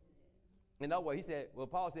 In other words, he said, well,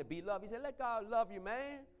 Paul said, be loved. He said, let God love you,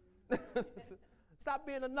 man. Stop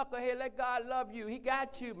being a knucklehead. Let God love you. He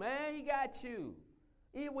got you, man. He got you.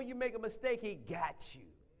 Even when you make a mistake, he got you.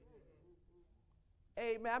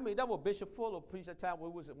 Amen. I mean, that was Bishop Fuller preached that time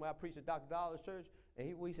when I preached at Dr. Dollar's church,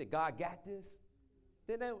 and he said, God got this.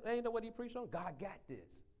 Then they ain't know what he preached on. God got this.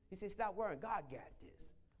 He said, stop worrying. God got this.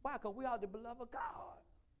 Why? Because we are the beloved of God.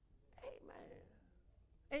 Amen.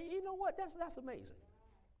 And you know what? That's amazing.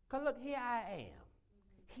 Because look, here I am.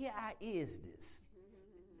 Here I is this.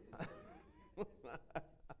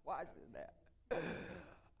 Watch that.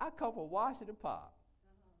 I come from Washington Park.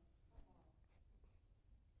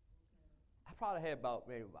 I probably had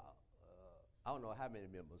maybe about, I don't know how many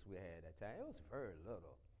members we had at that time. It was very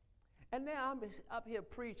little. And now I'm up here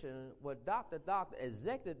preaching with Dr.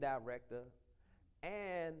 Executive Director,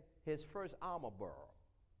 and his first armor bearer.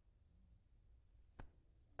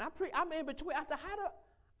 I'm in between. I said, how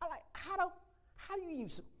do you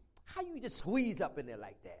just squeeze up in there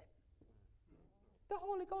like that? The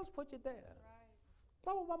Holy Ghost put you there.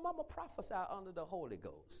 Right. My mama prophesied under the Holy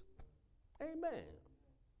Ghost. Amen.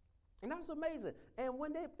 And that's amazing. And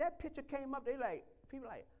when that picture came up, people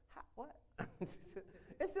like, what?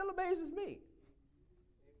 It still amazes me.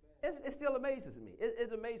 It still amazes me.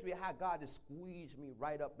 It amazes me how God just squeezed me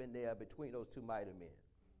right up in there between those two mighty men.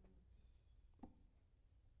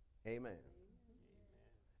 Amen.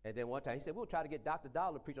 And then one time he said, we'll try to get Dr.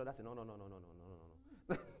 Dollar to preach on that. I said, no.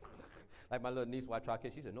 Like my little niece, when I tried to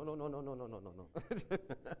kiss, she said, no.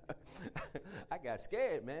 I got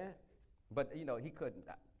scared, man. But, he couldn't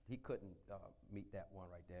meet that one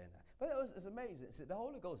right there. But it's amazing. See, the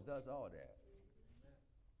Holy Ghost does all that.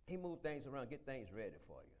 He moves things around, get things ready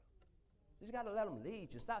for you. You just got to let him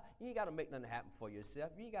lead you. Stop. You ain't got to make nothing happen for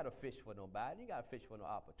yourself. You ain't got to fish for nobody. You got to fish for no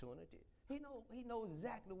opportunity. He knows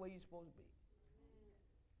exactly where you're supposed to be.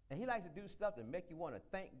 And he likes to do stuff to make you want to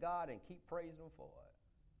thank God and keep praising him for it.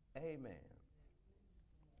 Amen.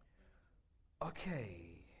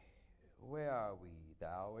 Okay. Where are we? The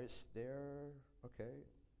hour is there.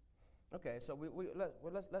 Okay, so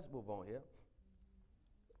let's move on here.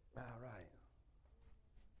 All right.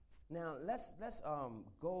 Now let's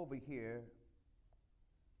go over here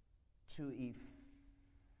to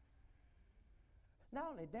not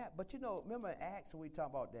only that, but remember Acts when we talk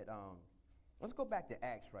about that. Let's go back to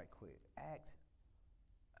Acts right quick. Acts.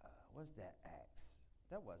 What's that? Acts.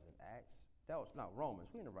 That wasn't Acts. That was not Romans.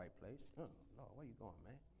 We're in the right place. Oh Lord, where you going,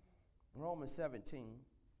 man? Romans 17.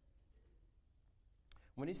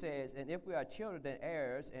 When he says, and if we are children, then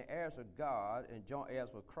heirs, and heirs of God, and joint heirs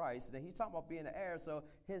with Christ, then he's talking about being an heir. So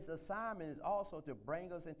his assignment is also to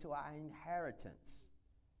bring us into our inheritance.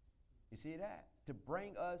 You see that? To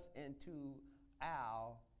bring us into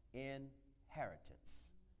our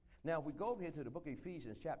inheritance. Now, if we go over here to the book of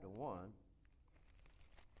Ephesians, chapter 1.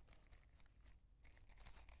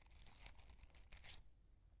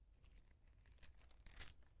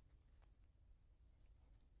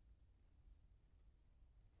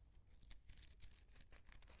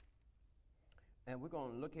 And we're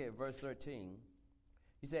going to look here at verse 13.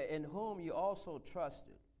 He said, in whom you also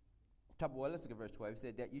trusted. Well, let's look at verse 12. He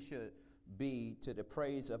said that you should be to the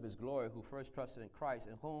praise of his glory, who first trusted in Christ,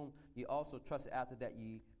 in whom ye also trusted after that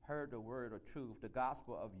ye heard the word of truth, the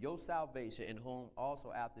gospel of your salvation, in whom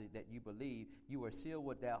also after that you believe, you were sealed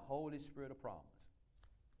with that Holy Spirit of promise.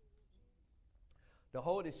 The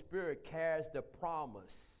Holy Spirit carries the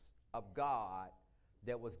promise of God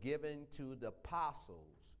that was given to the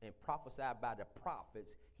apostles and prophesied by the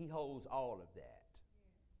prophets. He holds all of that.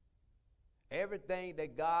 Everything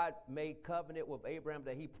that God made covenant with Abraham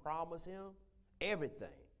that he promised him, everything,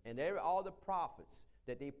 and all the prophets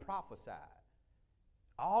that they prophesied,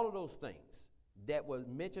 all of those things that was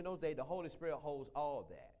mentioned those days, the Holy Spirit holds all of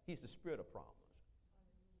that. He's the Spirit of promise.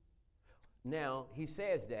 Now, he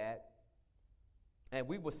says that, and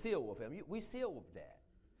we were sealed with him. We sealed with that.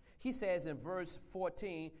 He says in verse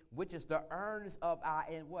 14, which is the earnest of our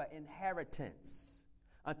inheritance,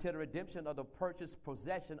 until the redemption of the purchased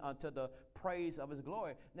possession, unto the praise of his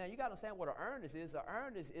glory. Now, you got to understand what an earnest is. An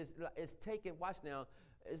earnest is taking, watch now,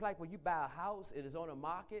 it's like when you buy a house, it is on the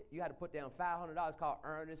market, you had to put down $500, called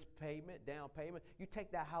earnest payment, down payment. You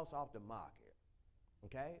take that house off the market,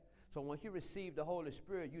 okay? So once you receive the Holy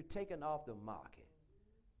Spirit, you're taken off the market.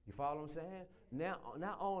 You follow what I'm saying? Now,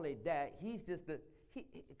 not only that,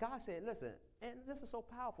 God said, listen, and this is so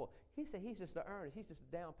powerful. He said he's just the earnest. He's just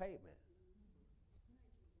the down payment.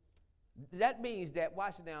 That means that,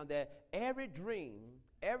 watch it now, that every dream,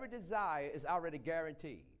 every desire is already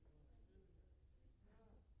guaranteed.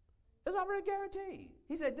 It's already guaranteed.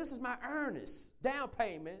 He said, this is my earnest down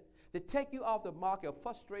payment to take you off the market of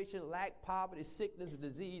frustration, lack, poverty, sickness,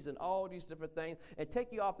 disease, and all these different things, and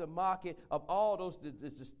take you off the market of all those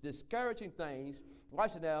discouraging things.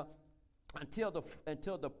 Watch it now.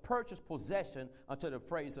 Until the purchased possession, until the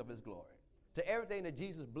praise of his glory. To everything that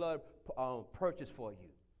Jesus' blood purchased for you,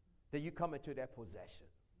 that you come into that possession.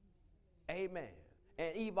 Amen.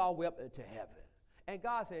 And even all the way up into heaven. And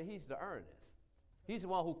God said he's the earnest. He's the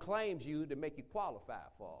one who claims you to make you qualified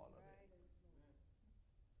for all of it.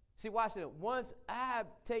 See, watch this.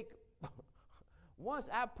 Once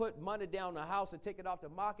I put money down in the house and take it off the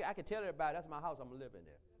market, I can tell everybody that's my house, I'm living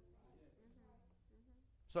there.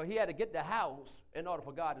 So he had to get the house in order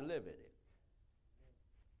for God to live in it.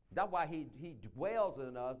 That's why he dwells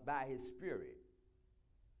in us by his Spirit.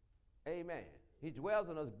 Amen. He dwells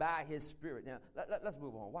in us by his Spirit. Now, let's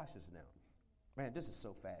move on. Watch this now. Man, this is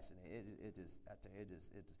so fascinating.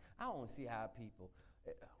 I don't see how people,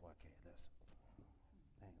 I ain't going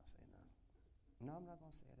to say nothing. No, I'm not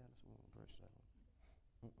going to say that. Let's move on. Verse 7.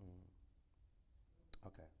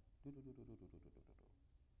 Okay.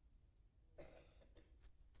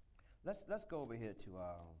 Let's go over here to, no,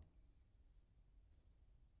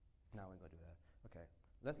 we ain't going to do that. Okay.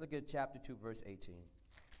 Let's look at chapter 2, verse 18.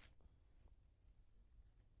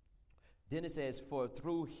 Then it says, for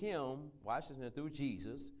through him, watch this now, through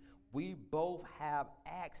Jesus, we both have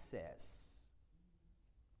access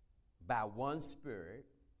by one Spirit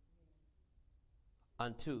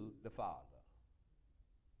unto the Father.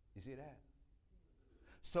 You see that?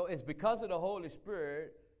 So it's because of the Holy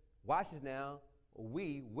Spirit, watch this now,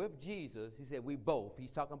 we with Jesus, he said we both.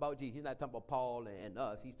 He's talking about Jesus. He's not talking about Paul and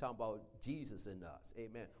us. He's talking about Jesus and us.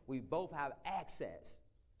 Amen. We both have access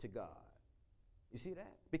to God. You see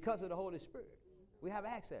that? Because of the Holy Spirit. We have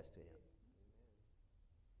access to him.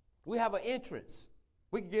 We have an entrance.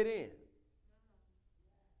 We can get in.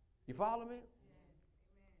 You follow me?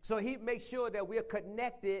 So he makes sure that we're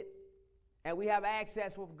connected and we have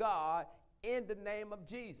access with God in the name of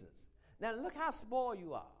Jesus. Now look how small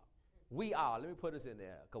you are. We are. Let me put us in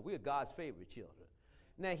there because we are God's favorite children.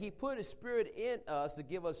 Now he put his Spirit in us to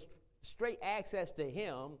give us straight access to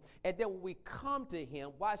him, and then when we come to him,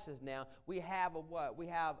 watch this now, we have what? We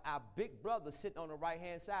have our big brother sitting on the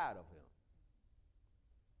right-hand side of him.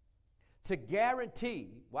 To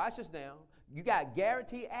guarantee, watch this now, you got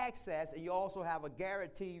guaranteed access, and you also have a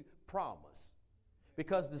guaranteed promise.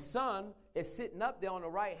 Because the Son is sitting up there on the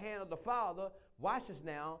right hand of the Father, watch this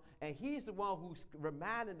now, and he's the one who's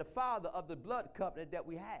reminding the Father of the blood covenant that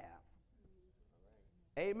we have.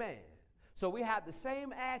 Amen. So we have the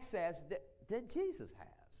same access that Jesus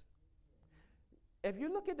has. If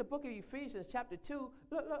you look at the book of Ephesians chapter 2,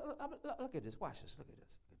 look at this. Watch this. Look at this.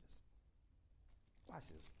 Watch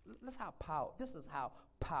this. This is how powerful.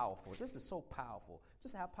 This is so powerful.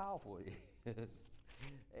 This is how powerful it is.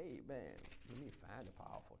 Amen. Let me find the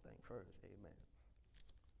powerful thing first. Amen.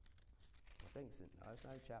 I think it's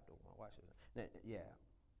not in chapter 1. Watch this. Now, yeah.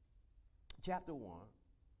 Chapter 1,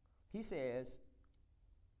 he says,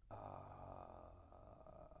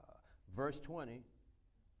 verse 20,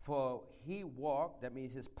 for he walked, that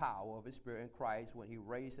means his power of his Spirit in Christ, when he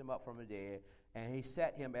raised him up from the dead, and he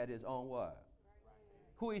set him at his own what?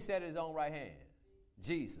 Who he set at his own right hand?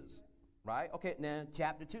 Jesus. Right? Okay, now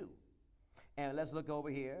chapter 2. And let's look over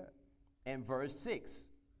here in verse 6.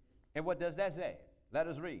 And what does that say? Let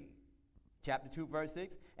us read. Chapter 2, verse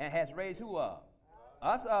 6. And has raised who up?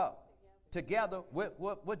 Us up together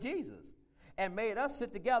with Jesus. And made us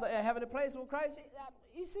sit together in heavenly places with Christ.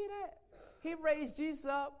 You see that? He raised Jesus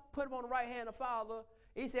up, put him on the right hand of the Father.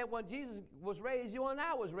 He said when Jesus was raised, you and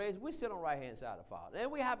I was raised, we sit on the right hand side of the Father.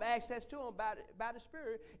 And we have access to him by the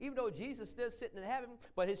Spirit, even though Jesus is still sitting in heaven,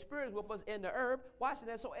 but his Spirit is with us in the earth, watching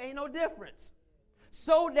that, so ain't no difference.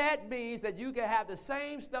 So that means that you can have the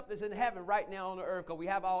same stuff that's in heaven right now on the earth, because we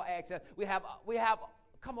have all access. We have,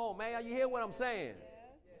 come on, man, you hear what I'm saying?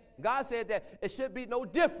 God said that it should be no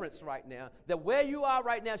difference right now, that where you are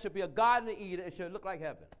right now should be a Garden of Eden. It should look like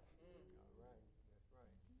heaven.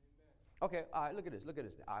 Okay, all right, look at this.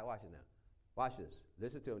 All right, watch it now. Watch this.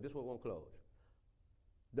 Listen to me. This one won't close.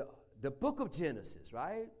 The book of Genesis,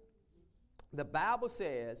 right? The Bible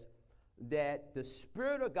says that the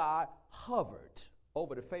Spirit of God hovered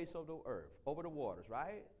over the face of the earth, over the waters,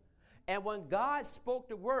 right? And when God spoke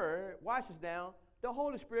the word, watch this now, the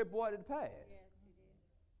Holy Spirit brought it to pass. Yes, he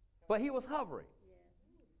did. But he was hovering. Yes.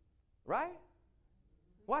 Right?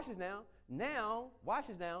 Watch this now. Watch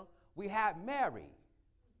this now. We have Mary.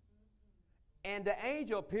 And the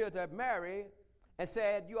angel appeared to Mary and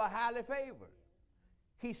said, you are highly favored.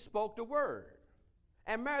 He spoke the word.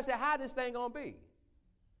 And Mary said, how this thing going to be?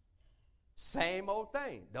 Same old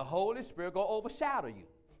thing. The Holy Spirit going to overshadow you.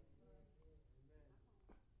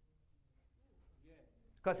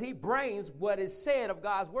 Because he brings what is said of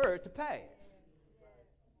God's word to pass.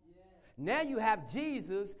 Now you have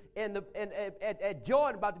Jesus at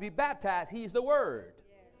Jordan about to be baptized. He's the word.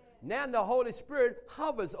 Now the Holy Spirit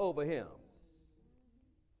hovers over him.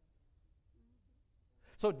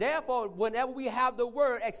 So therefore, whenever we have the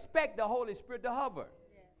word, expect the Holy Spirit to hover.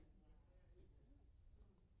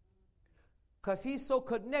 Because he's so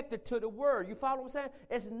connected to the word. You follow what I'm saying?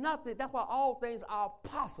 It's nothing. That's why all things are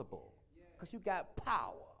possible. Because you got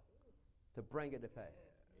power to bring it to pass.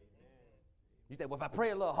 You think, well, if I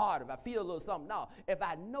pray a little harder, if I feel a little something. No. If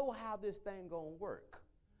I know how this thing going to work,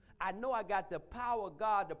 I know I got the power of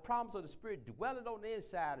God, the promise of the Spirit dwelling on the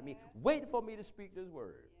inside of me, waiting for me to speak this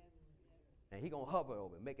word. And he's going to hover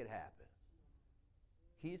over it, make it happen.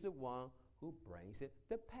 He's the one who brings it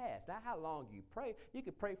to pass. Now, how long you pray? You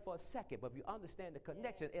can pray for a second, but if you understand the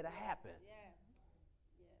connection, it'll happen.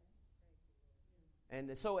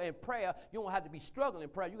 And so in prayer, you don't have to be struggling in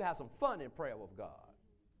prayer. You can have some fun in prayer with God.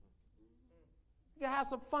 You can have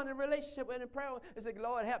some fun in relationship and in prayer and say,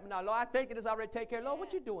 Lord, help me now. Lord, I think it is already taken care of. Lord,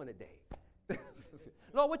 what you doing today?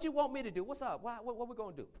 Lord, what you want me to do? What's up? What we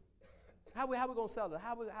going to do? How we going to sell it?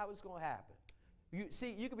 How it's going to happen? You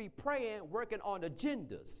see, you can be praying, working on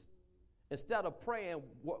agendas, instead of praying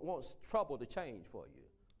what wants trouble to change for you.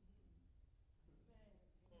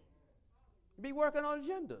 Be working on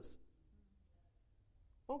agendas.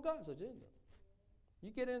 On God's agenda.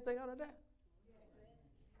 You get anything out of that?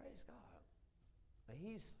 Praise God. And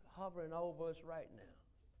he's hovering over us right now.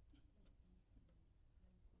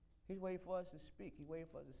 He's waiting for us to speak. He's waiting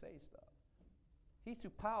for us to say stuff. He's too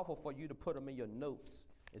powerful for you to put them in your notes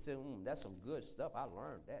and say, that's some good stuff. I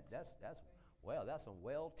learned that. That's some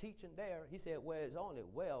well teaching there. He said, well, it's only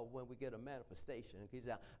well when we get a manifestation. He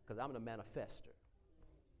said, because I'm the manifester.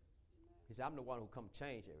 He said, I'm the one who come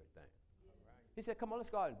change everything. He said, come on, let's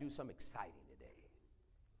go out and do something exciting today.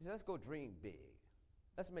 He said, let's go dream big.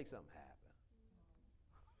 Let's make something happen.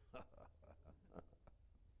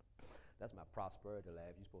 That's my prosperity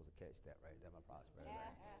laugh. You're supposed to catch that right there, my prosperity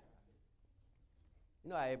laugh.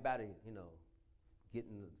 You know, everybody,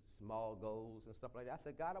 getting small goals and stuff like that. I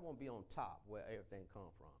said, God, I want to be on top where everything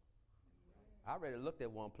come from. I already looked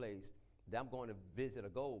at one place that I'm going to visit a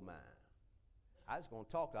gold mine. I just going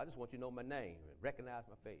to talk to you. I just want you to know my name and recognize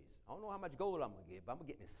my face. I don't know how much gold I'm going to get, but I'm going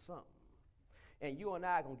to get me something. And you and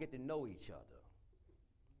I are going to get to know each other.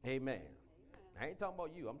 Amen. I ain't talking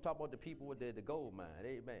about you. I'm talking about the people with the gold mine.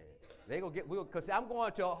 Amen. They going to get, because I'm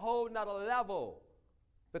going to a whole nother level.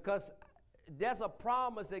 Because there's a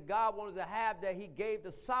promise that God wants to have that he gave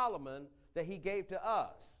to Solomon that he gave to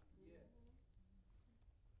us.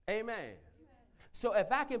 Amen. So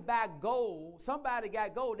if I can buy gold, somebody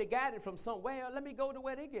got gold, they got it from somewhere, let me go to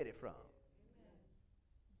where they get it from.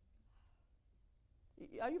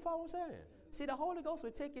 Are you following what I'm saying? See, the Holy Ghost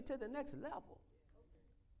will take you to the next level.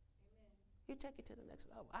 He'll take you to the next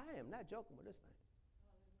level. I am not joking with this thing.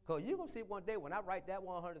 Because you're going to see one day when I write that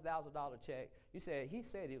 $100,000 check, he said he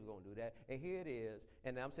was going to do that, and here it is,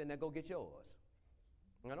 and I'm saying, now go get yours.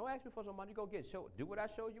 Now, don't ask me for some money, go get it. Do what I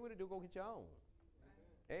showed you what to do, go get your own.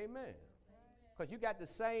 Amen. Because you got the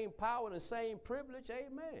same power and the same privilege.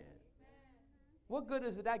 Amen. What good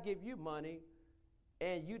is it I give you money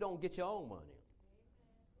and you don't get your own money?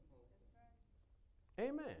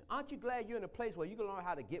 Amen. Aren't you glad you're in a place where you can learn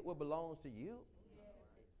how to get what belongs to you?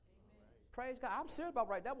 Praise God. I'm serious about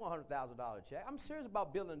writing that $100,000 check. I'm serious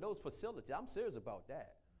about building those facilities. I'm serious about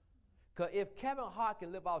that. Because if Kevin Hart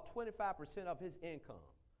can live off 25% of his income,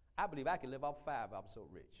 I believe I can live off 5 if I'm so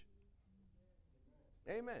rich.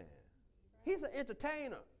 Amen. He's an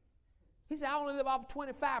entertainer. He said, I only live off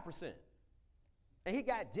 25%. And he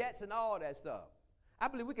got jets and all that stuff. I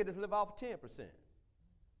believe we could just live off 10%.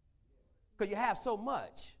 Because you have so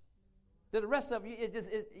much that the rest of you,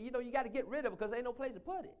 you got to get rid of it because there ain't no place to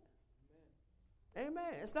put it.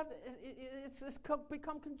 Amen. It's not. It's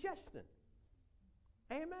become congestion.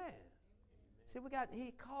 Amen. See,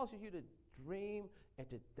 he causes you to dream and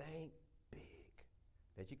to think big.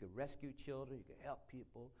 That you can rescue children, you can help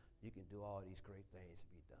people, you can do all these great things to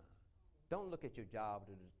be done. Don't look at your job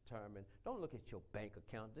to determine. Don't look at your bank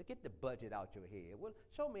account. To get the budget out your head. Well,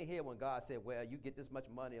 show me here when God said, well, you get this much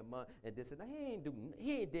money a month and this and that. He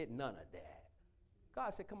ain't did none of that.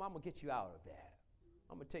 God said, come on, I'm going to get you out of that.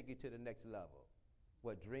 I'm going to take you to the next level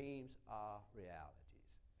where dreams are realities.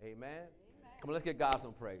 Amen? Come on, let's give God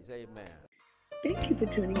some praise. Amen. Thank you for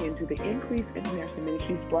tuning in to the Increase International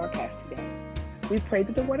Ministries broadcast today. We pray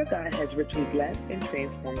that the Word of God has richly blessed and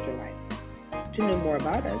transformed your life. To know more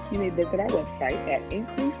about us, you may visit our website at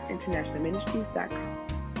increaseinternationalministries.com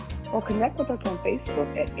or connect with us on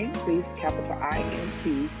Facebook at Increase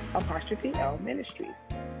INC''L Ministries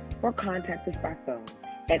or contact us by phone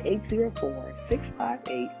at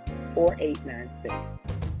 804-658-4896.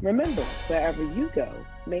 Remember, wherever you go,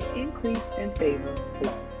 may increase and favor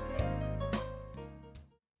flow.